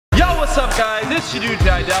What's up, guys? It's your dude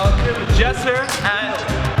Jiedel here with Jesser at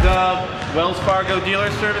the Wells Fargo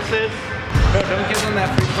Dealer Services. Don't give them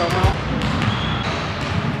that free promo.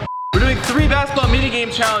 We're doing 3 basketball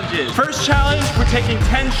minigame challenges. First challenge, we're taking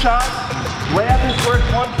 10 shots. Layup is worth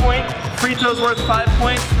 1 point. Free throws worth 5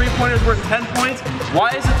 points. 3-pointers worth 10 points. Why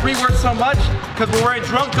is the 3 worth so much? Because we're wearing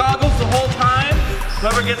drunk goggles the whole time.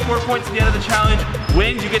 Whoever gets 4 points at the end of the challenge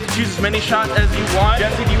wins. You get to choose as many shots as you want.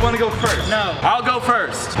 Jesse, do you want to go first? No. I'll go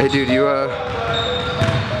first. Hey dude, you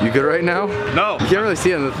good right now? No. You can't really see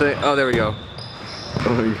it in the thing. Oh, there we go.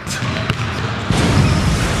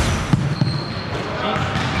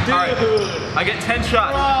 Alright, I get 10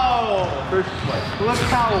 shots. Bro! First place. Look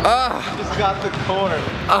how you just got the corner.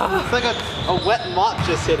 It's like a wet mop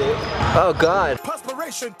just hit it. Oh god.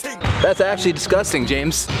 That's actually disgusting,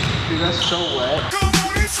 James. Dude, that's so wet.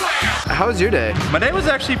 How was your day? My day was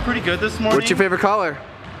actually pretty good this morning. What's your favorite color?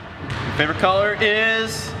 Favorite color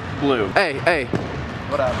is blue. Hey.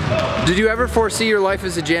 What up? Did you ever foresee your life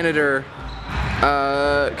as a janitor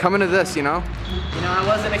coming to this, you know? You know, I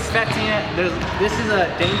wasn't expecting it. This is a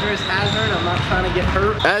dangerous hazard. I'm not trying to get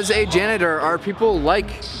hurt. As a janitor, are people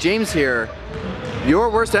like James here your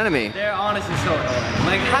worst enemy? They're honestly so annoying.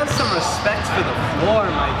 Like, have some respect for the floor,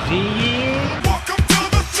 my G.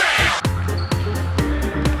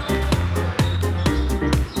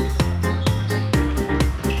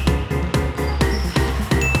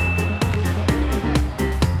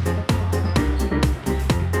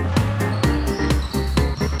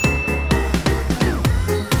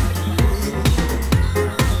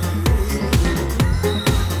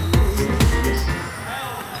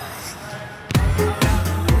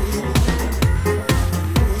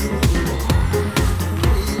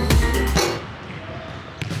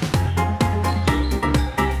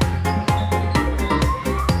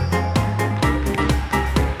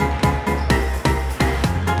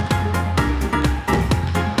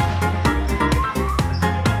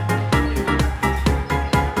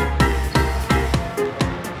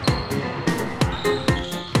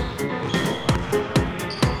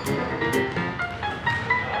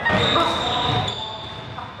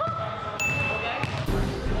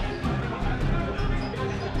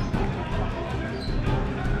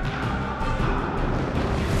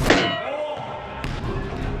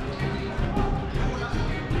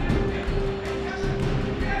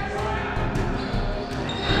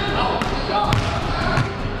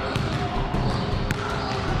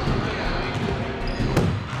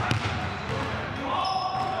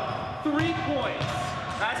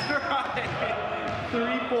 That's right.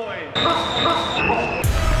 3 points.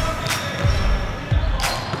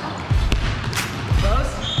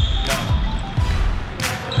 Close? No.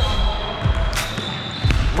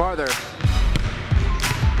 Farther.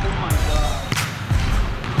 Oh my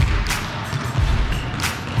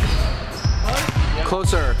god.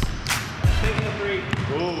 Closer. Taking a 3.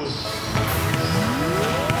 Ooh.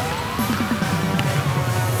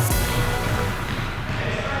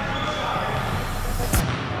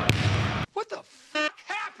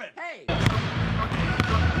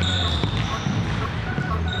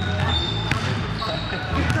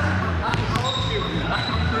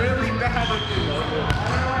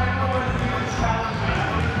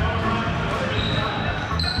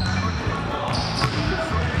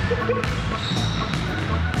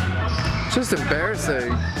 Just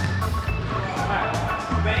embarrassing.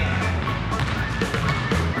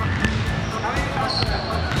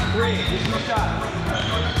 3, just 2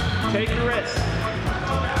 shots. Take your risk.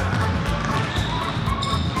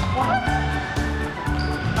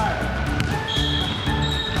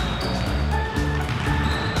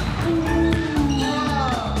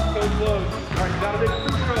 So close. Alright, got a big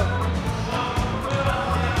free throw.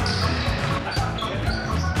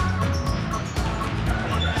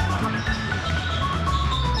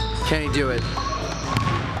 Can he do it?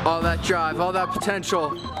 All that drive, all that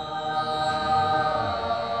potential.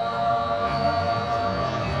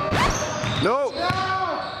 No!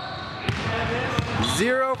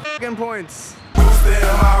 0 fucking points.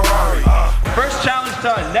 First challenge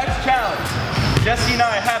done. Next challenge. Jesse and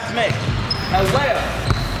I have to make a layup.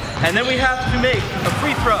 And then we have to make a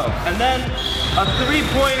free throw. And then a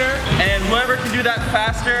 3-pointer. And whoever can do that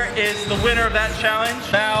faster is the winner of that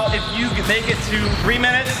challenge. Now, if you make it to 3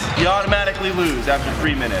 minutes, you automatically lose after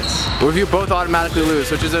 3 minutes. What if you both automatically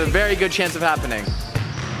lose, which is a very good chance of happening?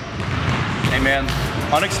 Hey man,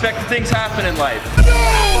 unexpected things happen in life.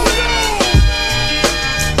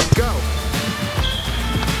 Go!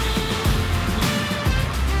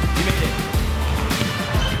 You made it.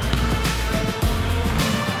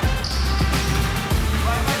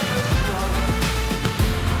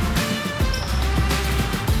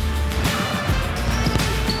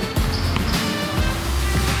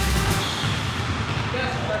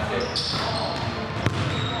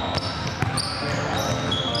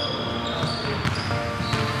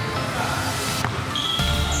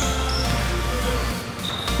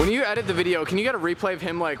 When you edit the video, can you get a replay of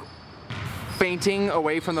him like fainting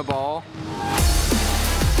away from the ball?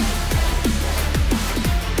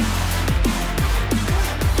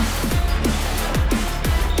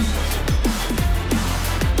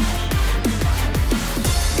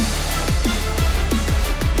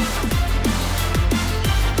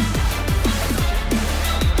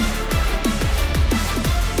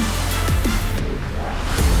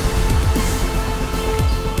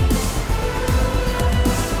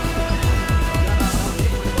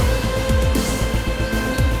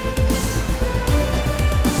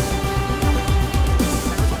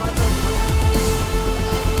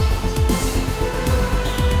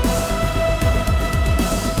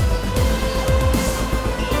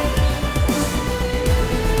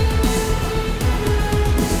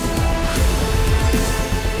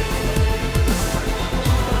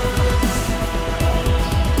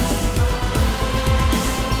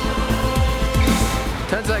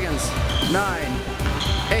 Seconds. 9,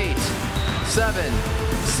 8, 7,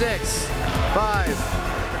 6, 5,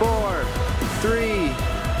 4, 3,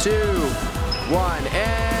 2, 1,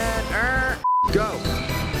 and go.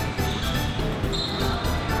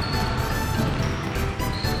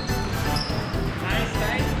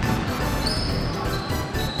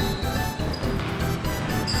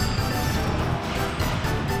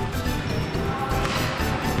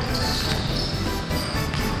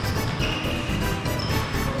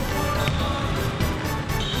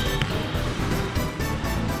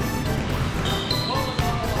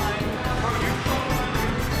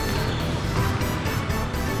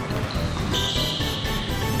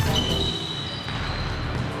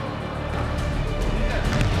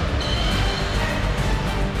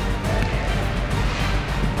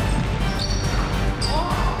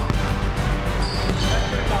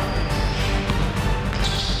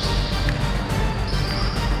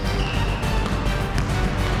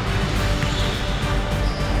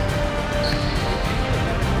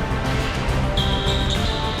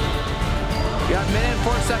 You got a minute and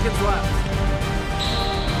 4 seconds left.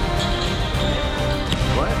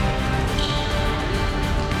 What?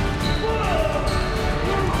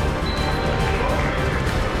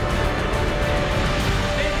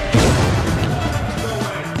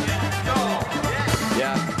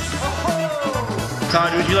 Yeah.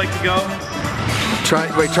 Todd, would you like to go? Try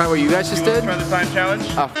what you guys just did? Try the time challenge?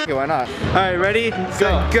 Oh, okay, why not? All right, ready?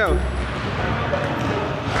 Go.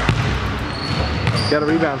 Got a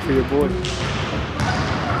rebound for your boy.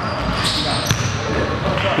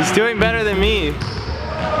 He's doing better than me.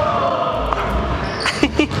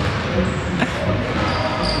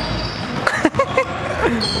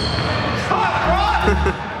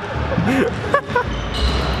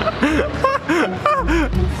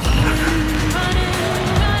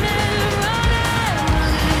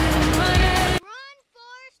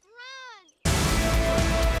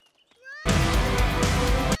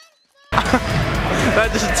 That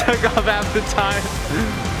just took off half the time.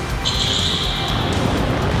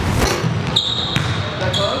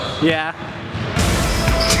 That close? Yeah.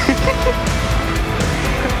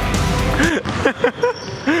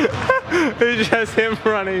 It's just him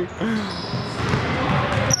running.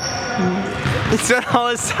 He spent all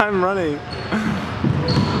his time running.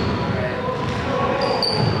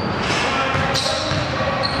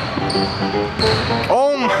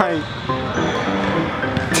 Oh my.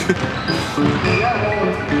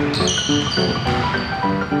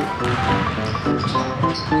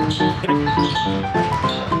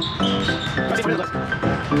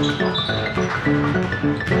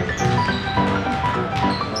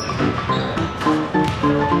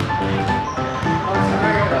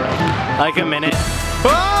 Like a minute.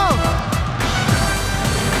 Oh!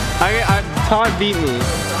 Todd beat me.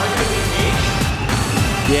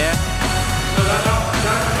 Yeah.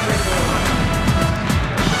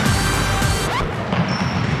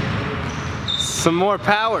 Some more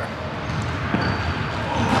power.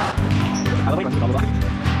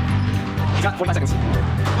 You got 45 seconds.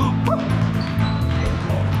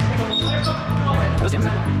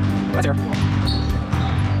 That's here.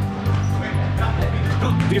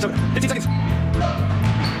 Do yourself. 15 seconds.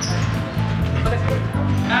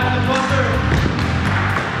 Add the buzzer.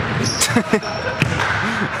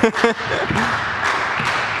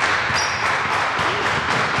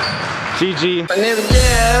 GG.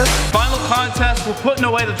 Final contest. We're putting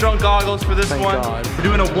away the drunk goggles for this Thank one. God. We're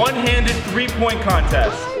doing a one-handed three-point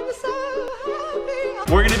contest.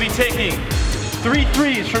 We're gonna be taking 3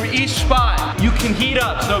 threes from each spot. You can heat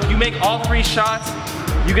up, so if you make all 3 shots,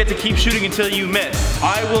 you get to keep shooting until you miss.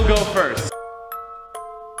 I will go first.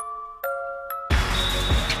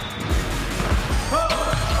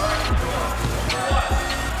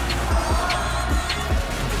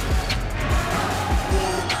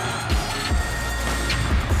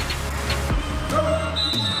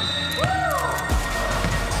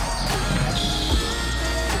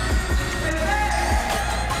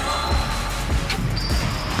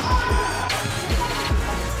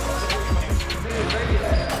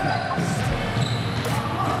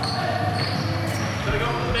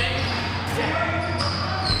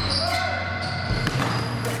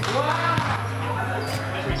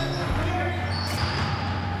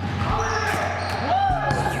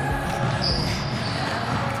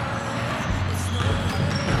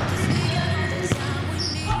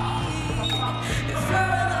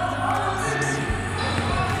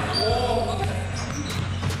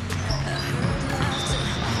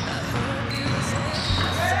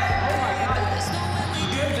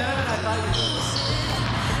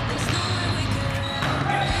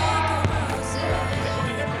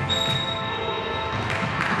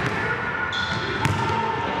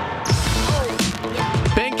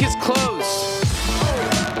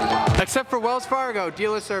 Except for Wells Fargo,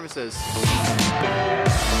 dealer services.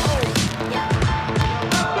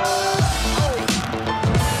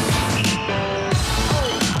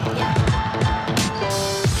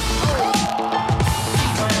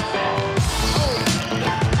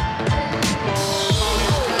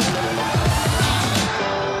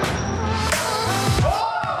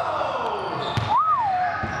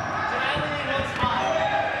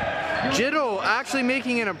 Jiedel actually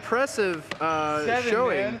making an impressive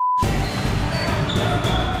showing. Man.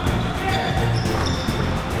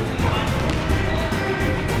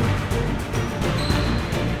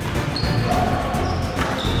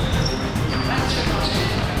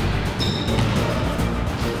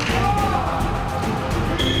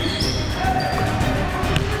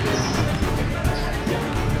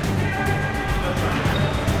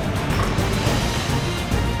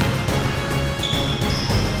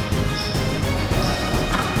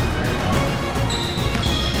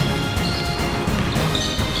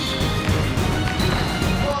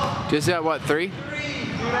 Just at what, 3?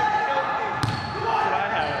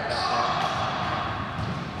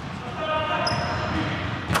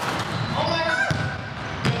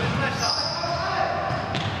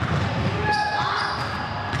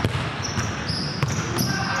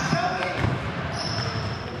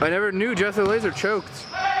 I never knew Jesserthelazer choked.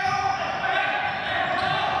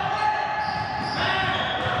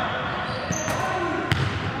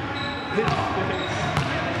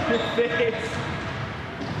 His face.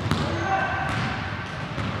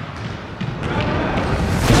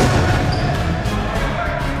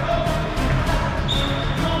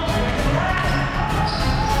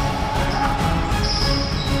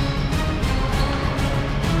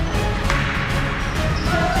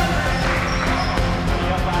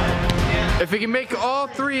 If he can make all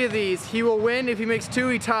 3 of these, he will win. If he makes 2,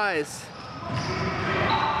 he ties.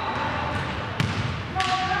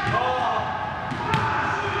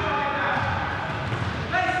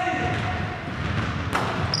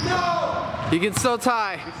 No! He can still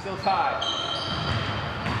tie. He can still tie.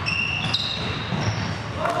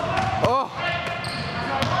 Oh!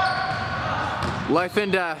 Life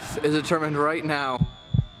and death is determined right now.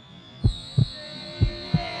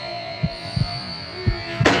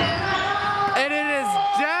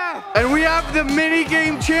 And we have the mini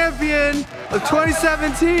game champion of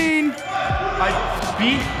 2017. I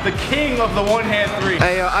beat the king of the one-hand 3.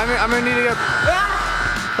 Hey, I'm gonna need to get.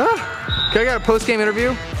 Can I get a post-game interview?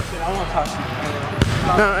 Dude, I want to talk to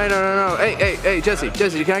you. No. Hey, Jesse,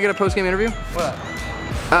 can I get a post-game interview?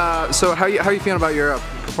 What? So how you feeling about your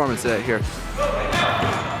performance today? Here.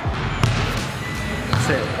 That's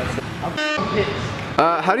it. I'm pissed.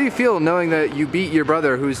 How do you feel knowing that you beat your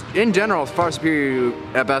brother, who's in general far superior to you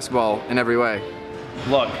at basketball in every way?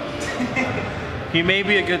 Look, he may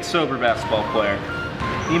be a good sober basketball player.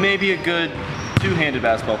 He may be a good two-handed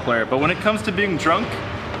basketball player, but when it comes to being drunk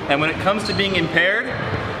and when it comes to being impaired,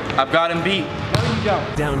 I've got him beat. No, you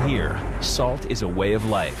don't. Down here, salt is a way of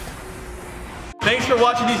life. Thanks for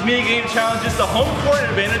watching these mini game challenges. The home court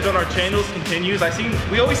advantage on our channels continues.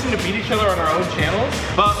 We always seem to beat each other on our own channels,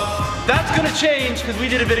 but that's gonna change because we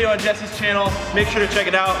did a video on Jesse's channel. Make sure to check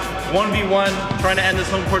it out. 1v1, trying to end this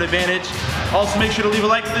home court advantage. Also make sure to leave a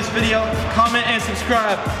like to this video, comment, and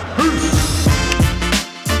subscribe. Peace!